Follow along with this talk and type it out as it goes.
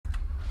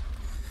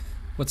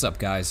What's up,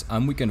 guys?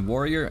 I'm Weekend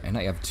Warrior, and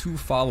I have two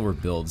follower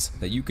builds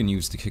that you can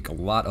use to kick a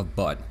lot of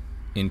butt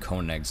in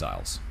Conan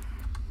Exiles.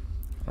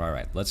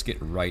 Alright, let's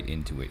get right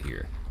into it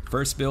here.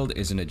 First build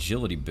is an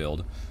agility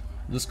build.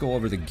 Let's go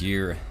over the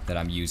gear that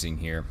I'm using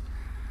here.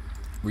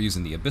 We're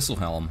using the Abyssal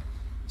Helm,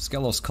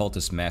 Skelos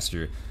Cultist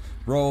Master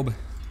Robe,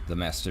 the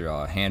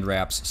Master Hand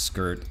Wraps,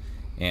 Skirt,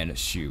 and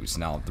Shoes.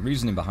 Now, the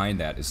reasoning behind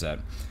that is that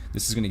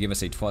this is going to give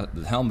us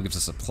the helm gives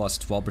us a plus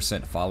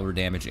 12% follower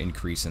damage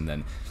increase, and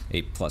then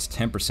a plus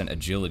 10%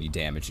 agility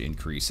damage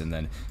increase, and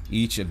then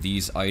each of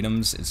these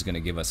items is going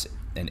to give us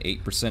an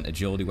 8%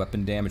 agility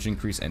weapon damage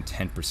increase and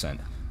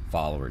 10%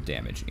 follower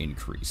damage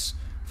increase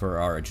for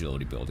our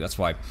agility build. That's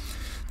why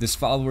this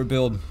follower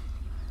build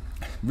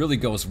really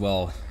goes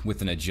well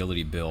with an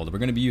agility build. We're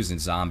going to be using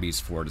zombies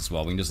for it as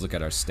well. We can just look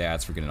at our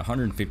stats. We're getting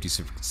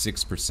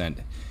 156%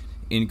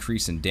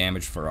 increase in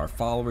damage for our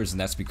followers, and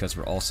that's because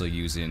we're also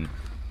using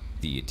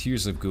the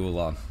Tears of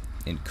Gula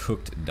and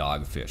Cooked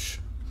Dogfish.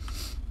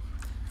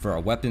 For our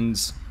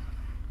weapons,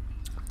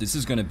 this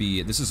is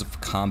a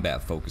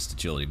combat focused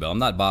agility build. I'm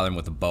not bothering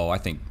with the bow. I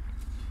think,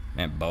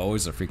 man, bow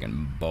is a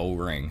freaking bow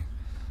ring.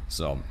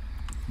 So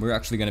we're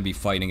actually going to be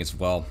fighting as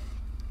well.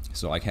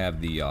 So I have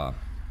the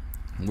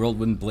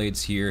Whirlwind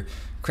Blades here,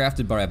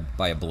 crafted by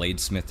a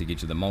bladesmith to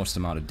get you the most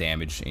amount of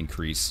damage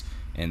increase.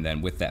 And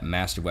then with that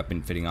master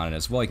weapon fitting on it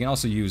as well, you can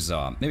also use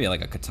maybe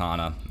like a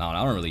katana. I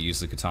don't really use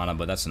the katana,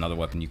 but that's another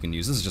weapon you can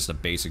use. This is just a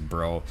basic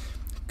bro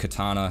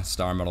katana,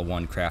 Star Metal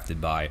 1,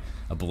 crafted by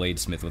a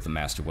bladesmith with a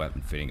master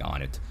weapon fitting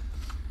on it.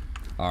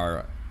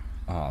 Our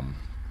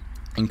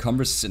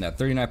encumbrance is sitting at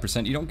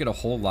 39%. You don't get a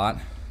whole lot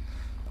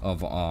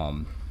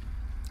of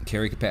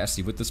carry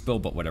capacity with this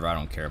build, but whatever, I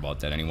don't care about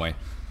that anyway.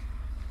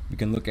 We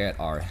can look at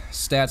our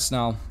stats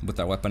now with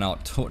our weapon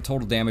out. Total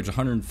damage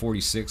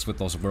 146 with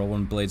those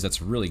Whirlwind Blades.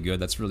 That's really good.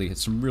 That's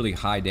some really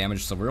high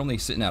damage. So we're only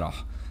sitting at a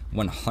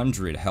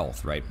 100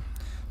 health, right?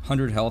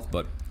 100 health,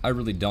 but I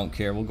really don't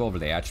care. We'll go over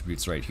the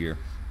attributes right here.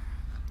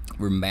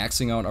 We're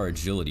maxing out our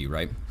agility,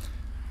 right?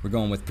 We're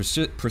going with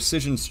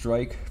Precision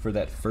Strike for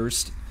that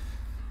first,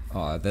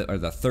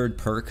 the third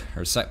perk,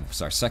 or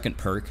second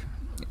perk,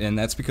 and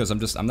that's because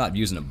I'm not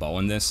using a bow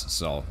in this,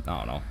 so I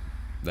don't know.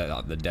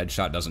 The dead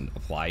shot doesn't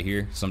apply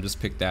here, so I'm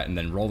just pick that, and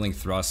then rolling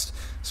thrust.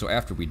 So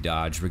after we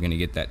dodge, we're gonna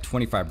get that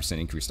 25%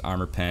 increased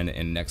armor pen,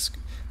 and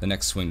the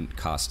next swing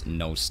costs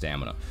no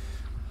stamina.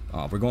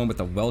 We're going with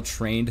a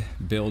well-trained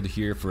build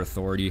here for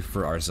authority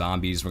for our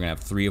zombies. We're gonna have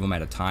 3 of them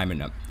at a time,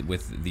 and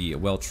with the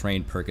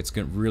well-trained perk, it's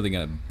really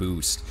gonna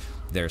boost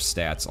their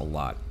stats a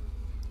lot.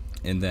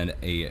 And then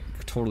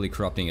totally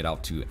corrupting it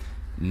out to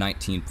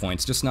 19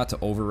 points, just not to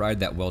override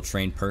that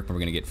well-trained perk. We're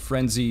gonna get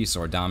frenzy,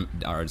 so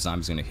our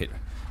zombies gonna hit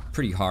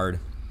pretty hard.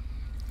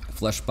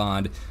 Flesh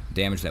Bond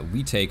damage that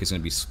we take is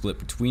going to be split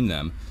between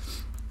them,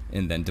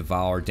 and then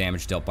Devour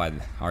damage dealt by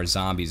our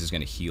zombies is going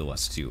to heal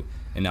us too.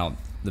 And now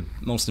the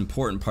most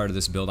important part of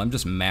this build, I'm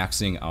just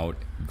maxing out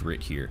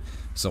grit here.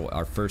 So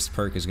our first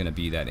perk is going to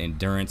be that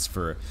endurance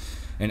for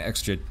an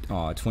extra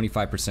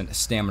 25%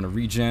 stamina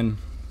regen,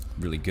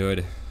 really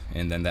good.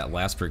 And then that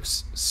last perk,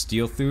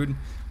 Steel Food,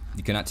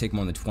 you cannot take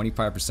more than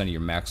 25% of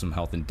your maximum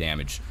health and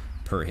damage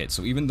per hit.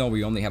 So even though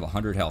we only have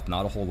 100 health,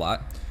 not a whole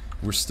lot,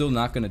 we're still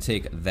not going to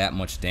take that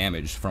much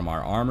damage from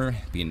our armor,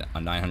 being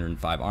a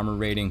 905 armor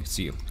rating.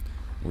 See,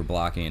 we're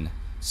blocking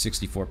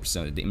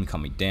 64% of the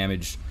incoming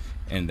damage,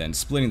 and then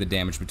splitting the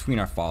damage between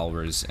our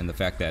followers, and the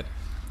fact that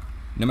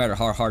no matter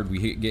how hard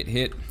we get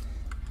hit,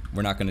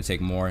 we're not going to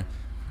take more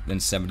than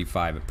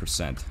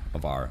 75%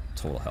 of our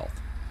total health.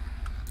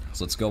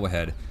 So let's go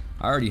ahead.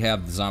 I already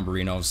have the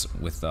Zombarinos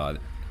with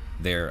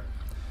their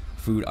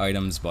food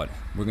items, but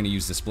we're going to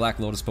use this Black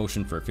Lotus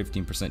Potion for a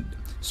 15%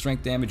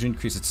 strength damage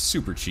increase. It's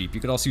super cheap.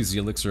 You could also use the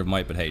Elixir of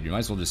Might, but hey, you might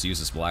as well just use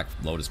this Black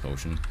Lotus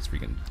Potion. It's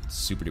freaking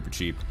super duper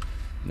cheap.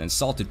 And then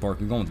Salted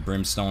Pork, we're going with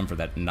Brimstone for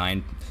that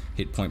 9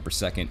 hit point per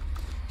second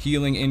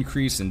healing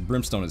increase, and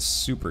Brimstone is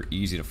super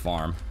easy to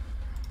farm.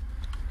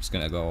 Just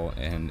going to go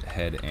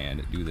ahead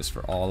and do this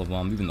for all of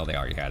them, even though they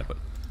already had it, but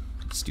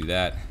let's do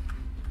that.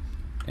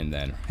 And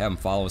then have them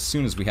follow. As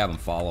soon as we have them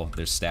follow,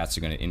 their stats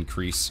are going to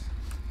increase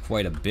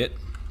quite a bit,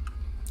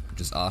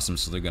 which is awesome.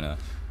 So they're gonna,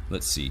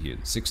 let's see here,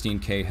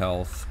 16k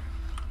health,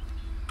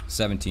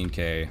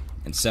 17k,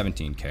 and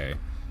 17k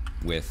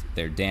with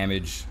their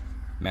damage,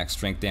 max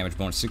strength damage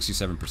bonus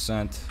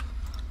 67%.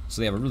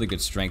 So they have a really good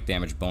strength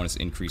damage bonus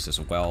increase as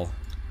well,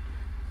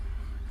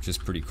 which is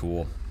pretty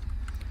cool.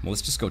 Well,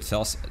 let's just go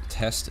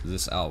test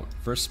this out.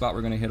 First spot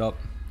we're gonna hit up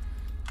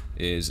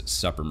is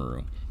Supper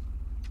Maru.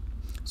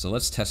 So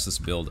let's test this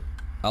build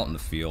out in the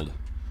field.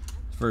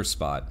 First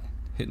spot,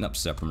 hitting up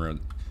Supper Maru.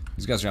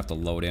 These guys are gonna have to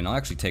load in. I'll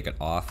actually take it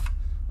off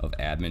of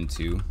admin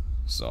too,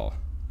 so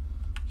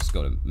just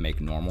go to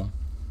make normal.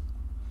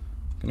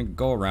 Gonna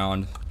go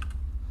around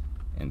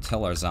and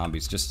tell our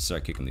zombies just to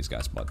start kicking these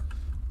guys' butt.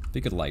 They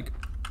could like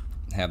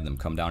have them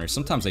come down here.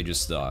 Sometimes they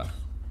just oh,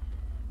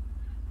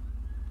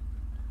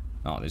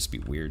 they just be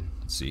weird.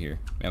 Let's see here.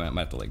 Maybe I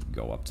might have to like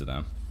go up to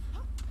them.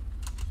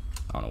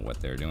 I don't know what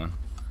they're doing.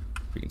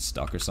 Freaking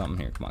stuck or something.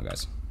 Here, come on,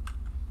 guys.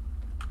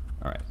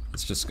 Alright.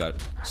 Let's just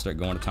start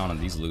going to town on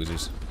these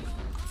losers.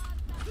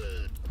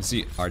 You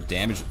see, our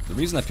damage... The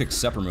reason I picked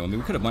Sephiroth, I mean,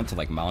 we could have went to,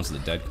 like, Mounds of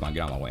the Dead. Come on,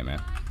 get out of my way, man.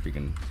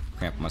 Freaking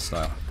cramp my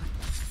style.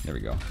 There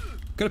we go.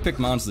 Could have picked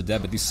Mounds of the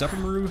Dead, but these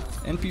Sephiroth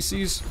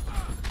NPCs,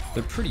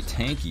 they're pretty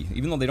tanky.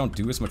 Even though they don't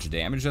do as much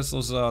damage as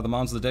those, the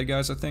Mounds of the Dead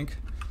guys, I think.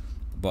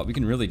 But we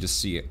can really just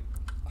see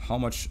how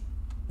much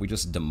we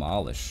just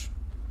demolish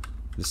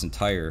this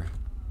entire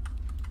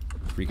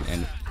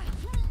freaking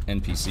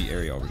NPC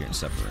area over here in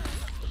Sephiroth.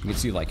 You can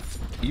see, like,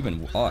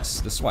 even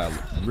us, this is why I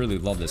really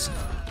love this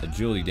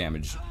agility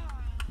damage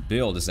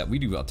build, is that we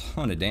do a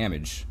ton of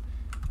damage,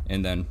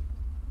 and then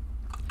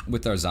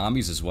with our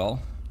zombies as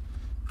well,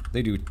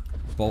 they do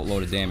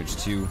boatload of damage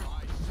too.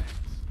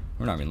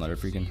 We're not even letting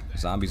freaking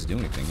zombies do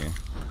anything here.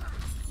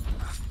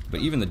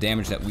 But even the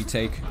damage that we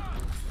take,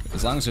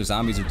 as long as our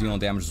zombies are dealing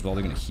damage as well,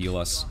 they're gonna heal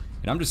us.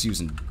 And I'm just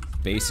using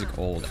basic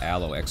old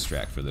aloe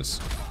extract for this.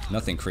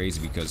 Nothing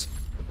crazy, because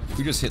if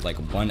we just hit like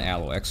one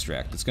aloe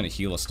extract, it's gonna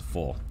heal us to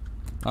full.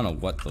 I don't know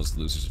what those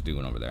losers are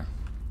doing over there.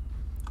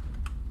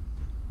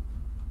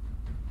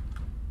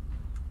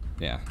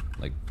 Yeah,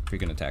 like,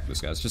 freaking attack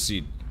this guy. Let's just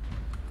see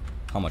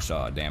how much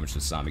damage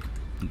this zombie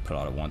can put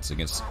out at once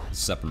against the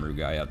Sephiroth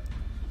guy.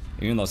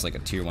 Even though it's like a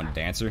tier 1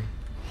 dancer,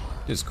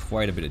 there's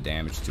quite a bit of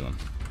damage to him.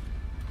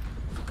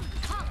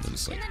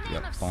 Just like,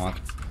 yep, bonk.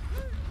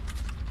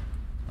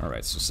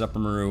 Alright, so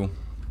Sephiroth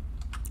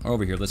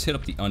over here. Let's hit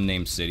up the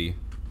unnamed city.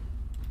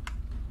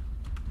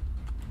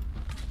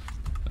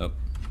 Oh,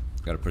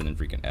 gotta put it in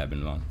freaking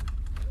admin mode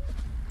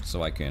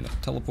so I can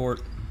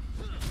teleport.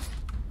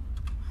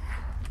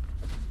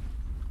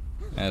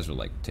 As we're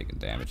like taking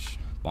damage.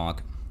 Bonk.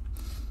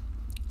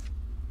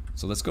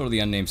 So let's go to the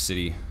unnamed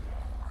city.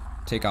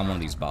 Take on one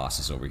of these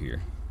bosses over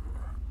here.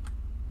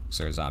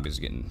 So our zombies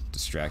are getting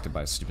distracted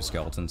by stupid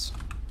skeletons.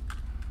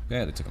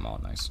 Yeah, they took them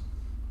out. Nice.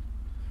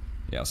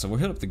 Yeah, so we'll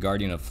hit up the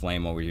Guardian of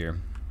Flame over here.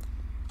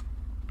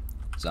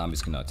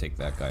 Zombies cannot take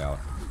that guy out.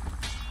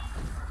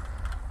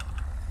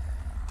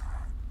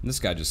 And this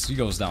guy he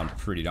goes down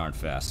pretty darn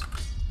fast.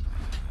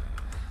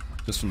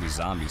 Just from these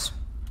zombies.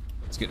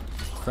 Let's get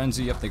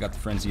Frenzy. Yep, they got the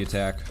Frenzy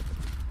attack.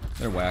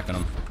 They're whacking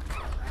them.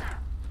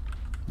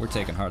 We're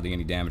taking hardly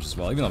any damage as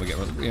well, even though we get,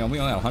 we only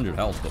have 100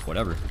 health, but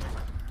whatever.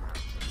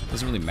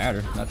 Doesn't really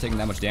matter. Not taking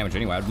that much damage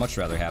anyway. I'd much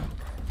rather have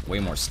way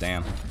more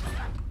stam.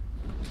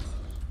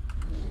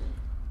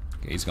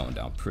 Okay, he's going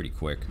down pretty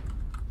quick.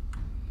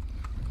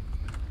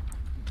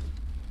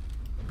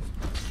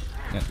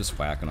 Yeah, just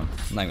whacking him.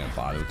 I'm not even gonna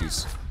bother with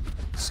these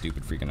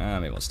stupid freaking.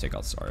 Maybe let's take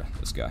out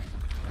this guy.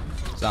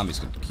 Zombies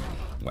could keep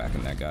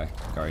whacking that guy.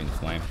 Guardian of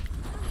Flame.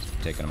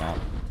 Taking him out.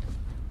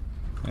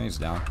 And he's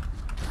down.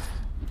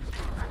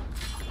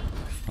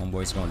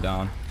 Homeboy's going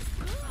down.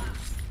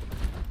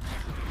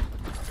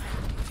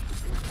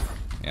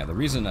 Yeah, the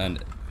reason,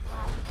 and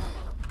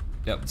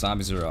yep,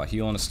 zombies are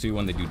healing us too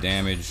when they do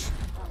damage.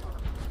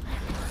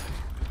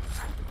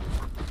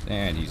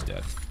 And he's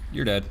dead.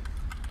 You're dead.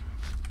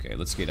 Okay,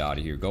 let's get out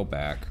of here. Go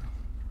back.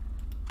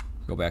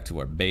 Go back to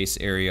our base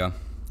area.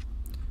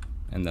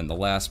 And then the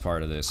last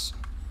part of this.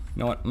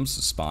 You know what? I'm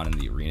just spawning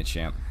the arena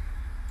champ.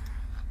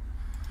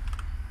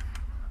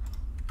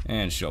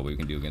 And show what we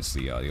can do against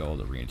the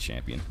old arena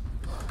champion.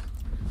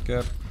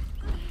 Okay.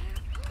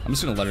 I'm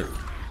just gonna let her.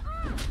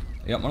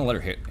 Yeah, I'm gonna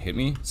let her hit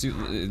me. See,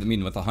 I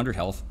mean, with 100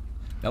 health,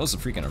 that was a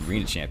freaking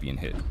arena champion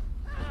hit.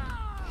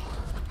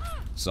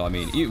 So I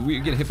mean, we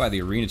get hit by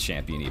the arena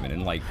champion even,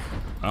 and like,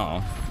 I don't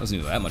know, doesn't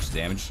do that much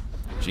damage.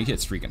 She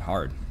hits freaking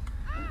hard.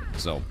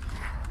 So,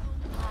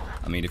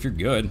 I mean, if you're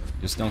good,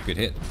 just don't get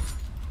hit.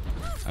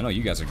 I know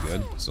you guys are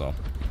good, so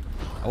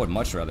I would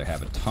much rather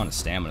have a ton of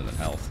stamina than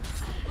health.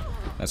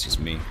 That's just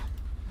me.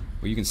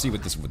 Well, you can see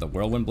with the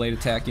whirlwind blade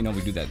attack, you know,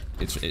 we do that.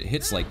 It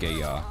hits like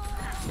a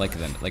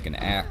like an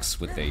axe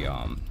with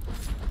a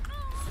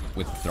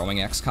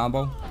throwing axe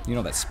combo. You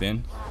know, that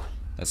spin.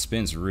 That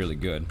spin's really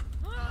good.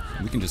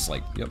 And we can just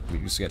like, yep, we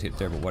just get hit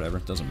there, but whatever,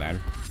 it doesn't matter.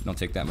 We don't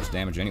take that much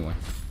damage anyway.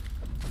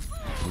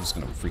 We're just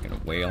gonna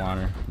freaking wail on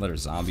her. Let her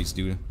zombies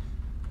do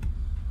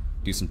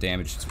some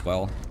damage as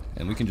well,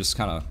 and we can just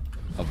kind of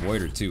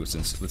avoid her too.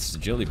 Since with this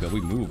agility build,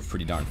 we move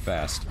pretty darn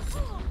fast.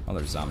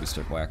 Other zombies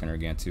start whacking her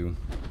again too.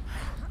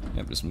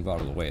 Yep, just move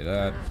out of the way of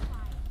that.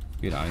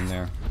 Get on in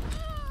there.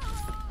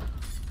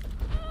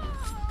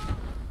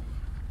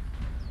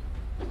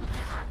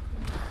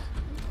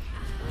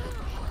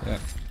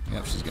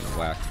 Yep, she's getting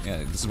whacked. Yeah,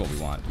 this is what we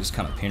want. Just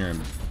kind of pin her.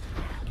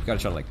 You gotta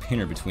try to like pin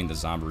her between the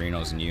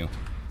zombarinos and you.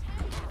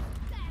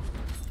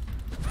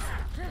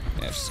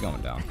 Yeah, she's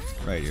going down.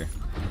 Right here.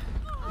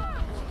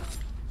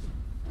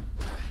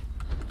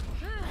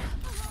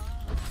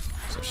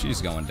 So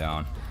she's going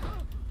down.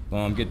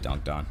 Boom, get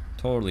dunked on.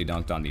 Totally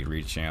dunked on the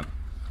arena champ.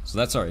 So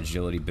that's our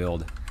agility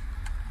build.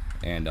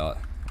 And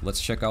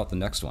let's check out the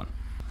next one.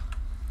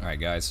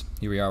 Alright guys,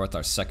 here we are with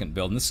our second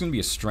build. And this is going to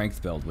be a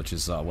strength build, which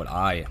is what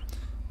I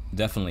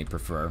definitely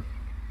prefer.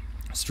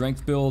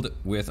 Strength build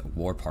with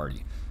War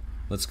Party.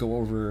 Let's go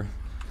over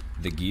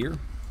the gear.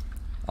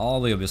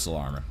 All the abyssal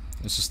armor.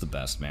 It's just the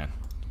best, man.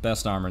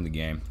 Best armor in the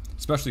game.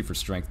 especially for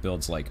strength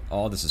builds. Like,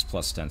 all this is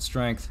plus 10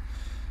 strength.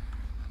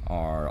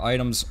 Our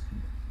items,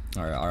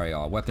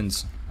 our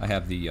weapons. I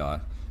have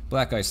the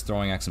Black Ice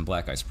Throwing Axe and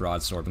Black Ice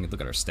Broadsword. We can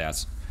look at our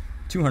stats.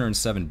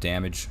 207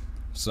 damage.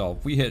 So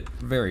we hit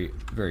very,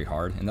 very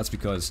hard, and that's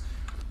because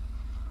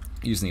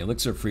using the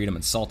Elixir of Freedom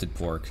and Salted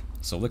Pork.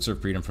 So Elixir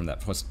of Freedom from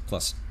that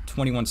plus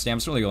 21 stam.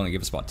 It's really only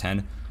give us about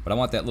 10, but I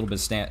want that little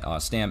bit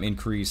of stam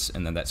increase,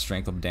 and then that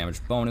strength of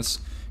damage bonus.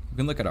 You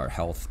can look at our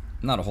health.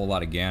 Not a whole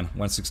lot again.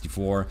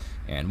 164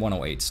 and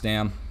 108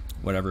 stam.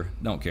 Whatever.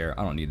 Don't care.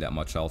 I don't need that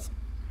much health,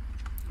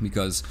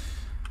 because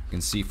you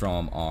can see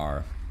from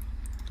our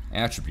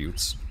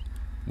attributes,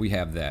 we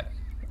have that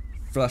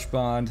Flesh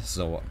Bond,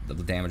 so the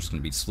damage is going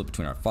to be split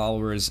between our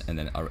followers, and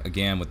then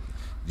again with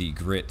the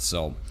Grit,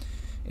 so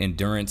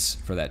Endurance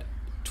for that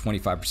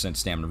 25%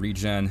 stamina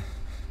regen,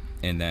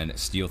 and then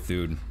Steel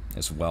Food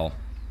as well.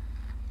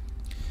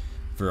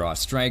 For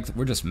Strength,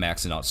 we're just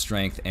maxing out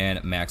Strength and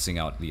maxing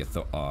out the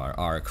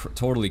our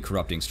totally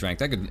corrupting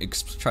Strength. I could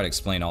try to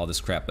explain all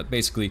this crap, but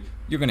basically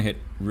you're going to hit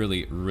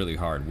really, really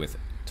hard with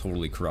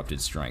totally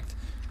corrupted Strength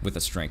with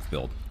a Strength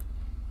build.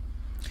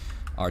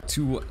 Our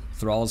two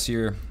thralls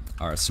here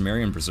are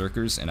Sumerian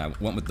Berserkers, and I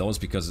went with those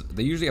because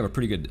they usually have a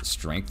pretty good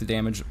strength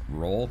damage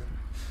roll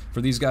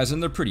for these guys,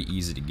 and they're pretty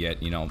easy to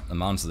get. You know,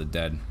 Mountains of the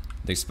Dead.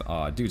 They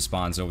dude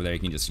spawns over there. You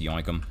can just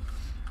yoink them.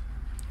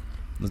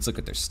 Let's look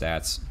at their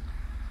stats.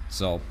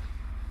 So,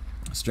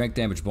 strength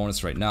damage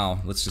bonus right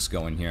now. Let's just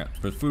go in here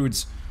for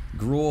foods.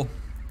 Gruel,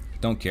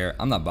 don't care.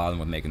 I'm not bothering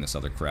with making this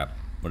other crap.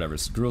 Whatever.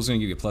 So Gruel's gonna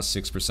give you a plus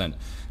 6%,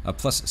 a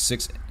plus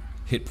 6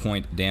 hit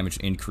point damage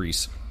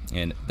increase.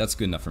 And that's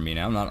good enough for me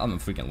now. I'm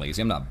freaking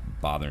lazy. I'm not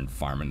bothering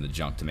farming the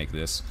junk to make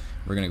this.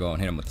 We're going to go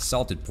and hit him with the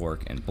Salted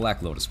Pork and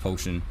Black Lotus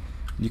Potion.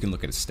 You can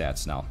look at his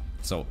stats now.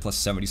 So, plus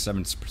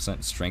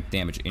 77% strength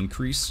damage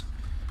increase.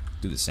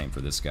 Do the same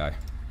for this guy.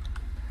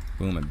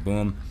 Boom and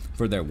boom.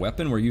 For their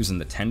weapon, we're using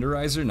the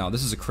Tenderizer. Now,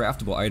 this is a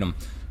craftable item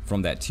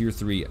from that Tier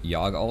 3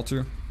 Yogg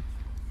altar.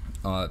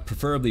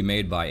 Preferably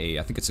made by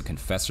I think it's a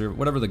Confessor.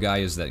 Whatever the guy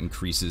is that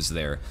increases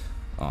their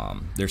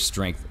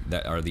strength,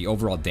 or the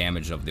overall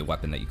damage of the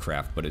weapon that you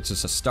craft, but it's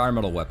just a star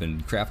metal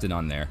weapon crafted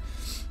on there.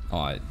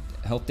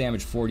 Health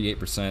damage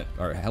 48%,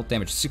 or health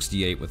damage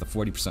 68 with a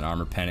 40%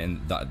 armor pen,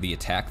 and the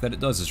attack that it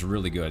does is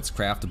really good. It's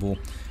craftable.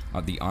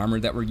 The armor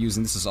that we're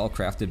using, this is all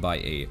crafted by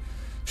a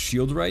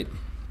Shieldwright,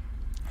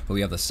 but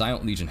we have the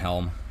Silent Legion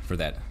Helm for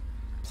that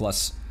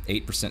plus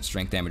 8%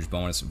 strength damage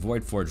bonus,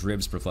 Void Forge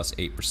Ribs for plus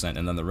 8%,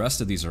 and then the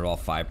rest of these are all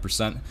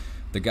 5%.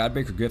 The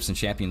Godbreaker Grips and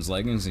Champion's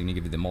Leggings are going to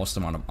give you the most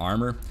amount of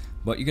armor,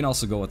 but you can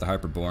also go with the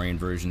Hyperborean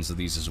versions of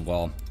these as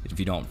well if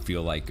you don't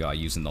feel like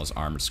using those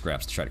armor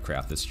scraps to try to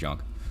craft this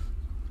junk.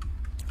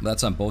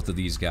 That's on both of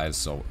these guys,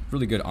 so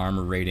really good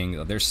armor rating.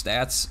 Their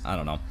stats, I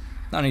don't know,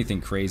 not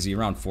anything crazy,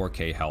 around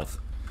 4k health,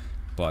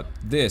 but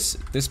this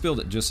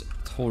build just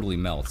totally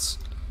melts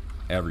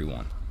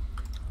everyone.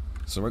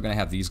 So we're going to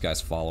have these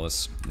guys follow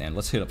us, and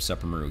let's hit up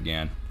Sephiroth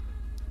again.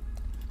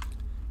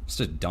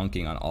 Just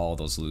dunking on all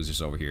those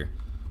losers over here.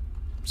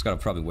 Just gotta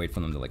probably wait for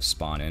them to like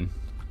spawn in.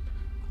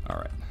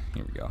 Alright,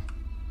 here we go.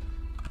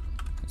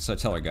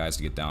 Let's tell our guys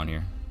to get down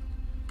here.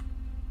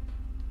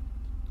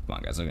 Come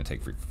on guys, I'm gonna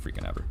take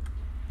freaking ever.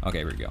 Okay,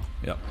 here we go.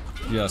 Yep.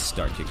 Just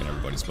start kicking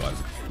everybody's butt.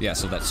 Yeah,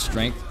 so that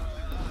strength,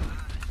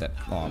 that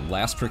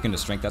last prick into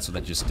strength, that's what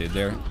that just did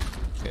there.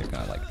 Okay, kind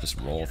of like just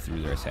roll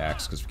through their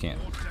attacks because we can't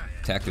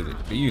attack through the,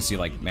 but you see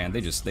like, man,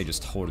 they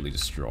just totally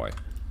destroy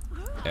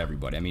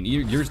everybody. I mean,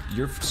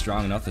 you're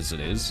strong enough as it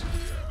is,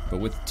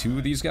 but with two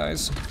of these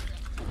guys,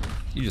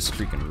 you just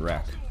freaking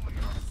wreck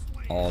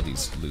all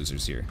these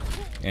losers here.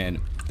 And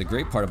the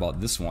great part about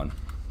this one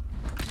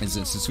is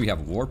that since we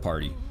have War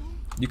Party,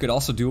 you could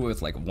also do it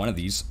with like one of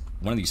these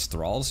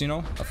thralls, you know,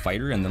 a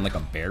fighter, and then like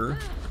a bearer.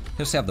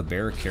 Just have the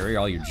bearer carry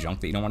all your junk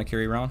that you don't want to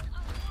carry around,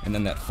 and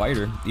then that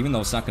fighter, even though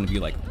it's not going to be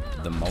like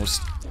the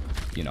most,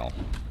 you know,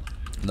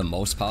 the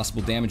most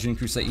possible damage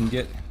increase that you can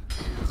get,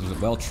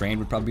 well trained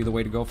would probably be the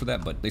way to go for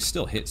that, but they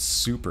still hit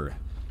super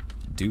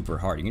duper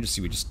hard. You can just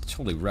see we just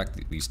totally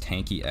wrecked these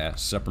tanky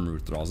ass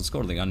Sephiroth thralls. Let's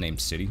go to the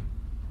unnamed city.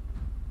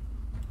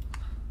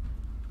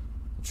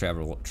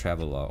 Travel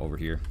over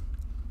here.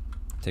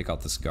 Take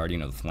out this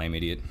Guardian of the Flame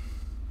idiot.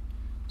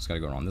 Just gotta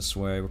go around this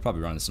way. We're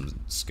probably running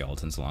some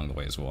skeletons along the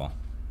way as well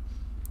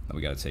that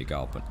we gotta take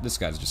out, but this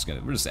guy's just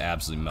gonna, we're just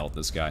absolutely melt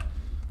this guy.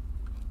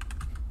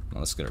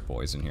 Well, let's get our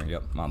boys in here.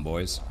 Yep, come on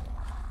boys.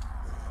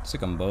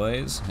 Sick 'em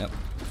boys. Yep.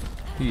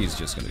 He's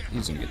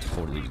gonna get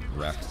totally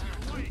wrecked.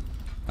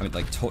 I mean,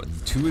 like,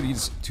 two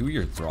of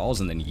your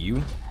thralls and then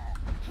you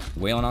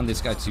wailing on this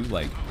guy too,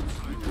 like,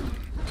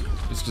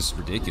 it's just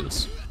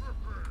ridiculous.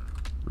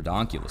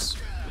 Redonkulous.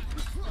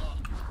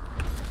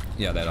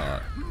 Yeah,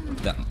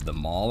 the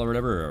maul or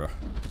whatever, or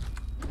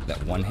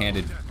that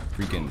one-handed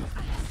freaking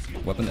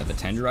weapon, the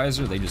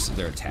Tenderizer,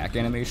 their attack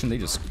animation, they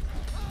just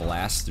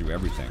blast through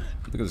everything.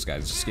 Look at this guy,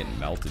 he's just getting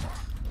melted.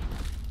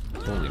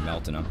 Totally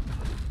melting him.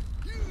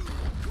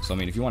 So I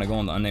mean, if you want to go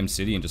in the unnamed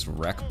city and just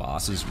wreck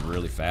bosses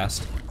really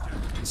fast,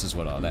 this is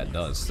what that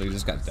does. So you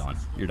just got done.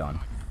 You're done.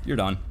 You're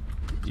done.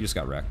 You just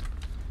got wrecked.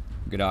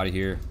 Get out of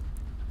here.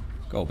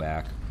 Go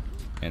back.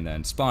 And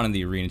then spawn in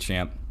the arena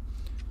champ.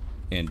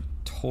 And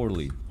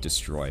totally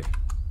destroy.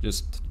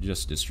 Just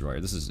destroy.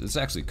 It's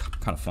actually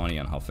kind of funny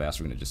on how fast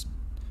we're going to just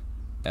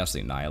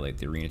absolutely annihilate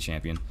the arena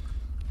champion.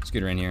 Let's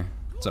get her in here.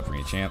 What's up,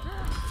 arena champ?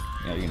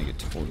 Yeah, you're going to get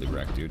totally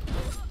wrecked, dude.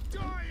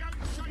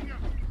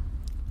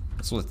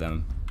 Let's let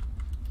them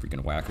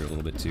freaking whack her a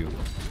little bit too.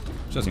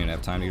 She doesn't even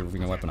have time to get her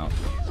freaking weapon out.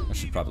 I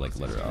should probably like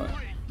let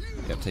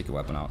her take your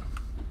weapon out.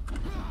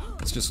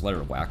 Let's just let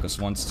her whack us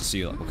once to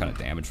see like, what kind of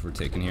damage we're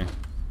taking here.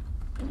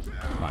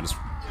 Come on,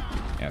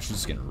 yeah, she's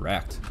just getting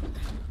wrecked.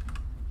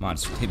 Come on,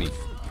 just hit me.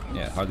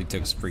 Yeah, it hardly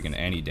takes freaking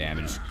any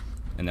damage.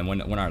 And then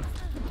when our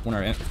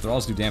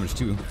thralls do damage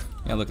too,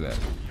 yeah, look at that.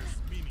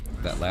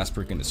 That last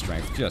prick into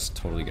strength, just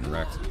totally getting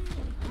wrecked.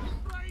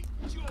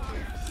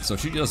 So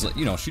she does,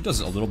 you know, she does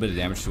a little bit of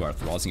damage to our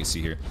thralls. You can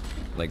see here,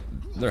 like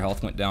their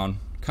health went down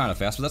kind of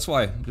fast, but that's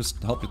why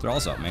just help your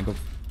thralls out, man. Go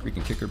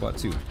freaking kick her butt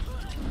too.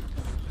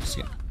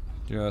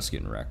 Just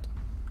getting wrecked.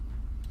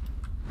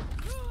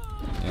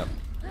 Yep.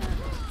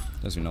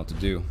 Doesn't even know what to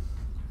do.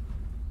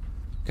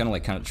 Kind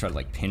of try to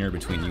like pin her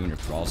between you and your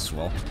thralls as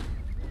well.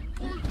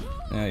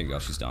 There you go.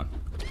 She's done.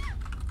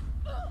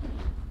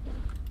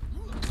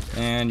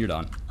 And you're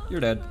done. You're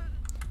dead.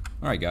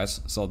 Alright guys,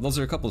 so those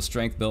are a couple of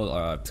strength builds,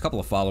 a couple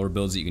of follower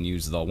builds that you can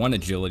use though. One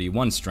agility,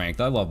 one strength.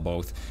 I love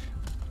both.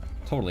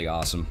 Totally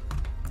awesome.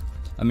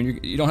 I mean,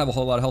 you don't have a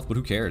whole lot of health, but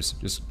who cares?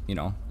 Just, you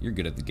know, you're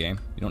good at the game.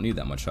 You don't need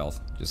that much health.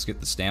 Just get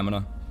the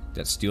stamina,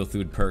 that steel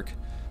food perk,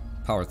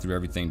 power through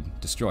everything,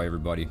 destroy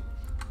everybody.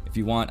 If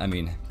you want, I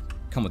mean,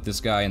 come with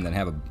this guy and then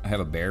have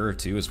a bearer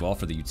too as well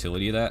for the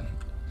utility of that.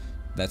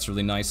 That's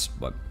really nice,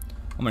 but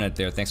I'm gonna end it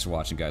there. Thanks for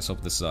watching, guys.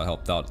 Hope this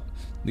helped out.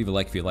 Leave a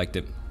like if you liked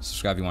it.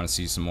 Subscribe if you want to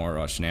see some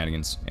more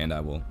shenanigans, and I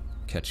will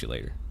catch you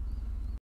later.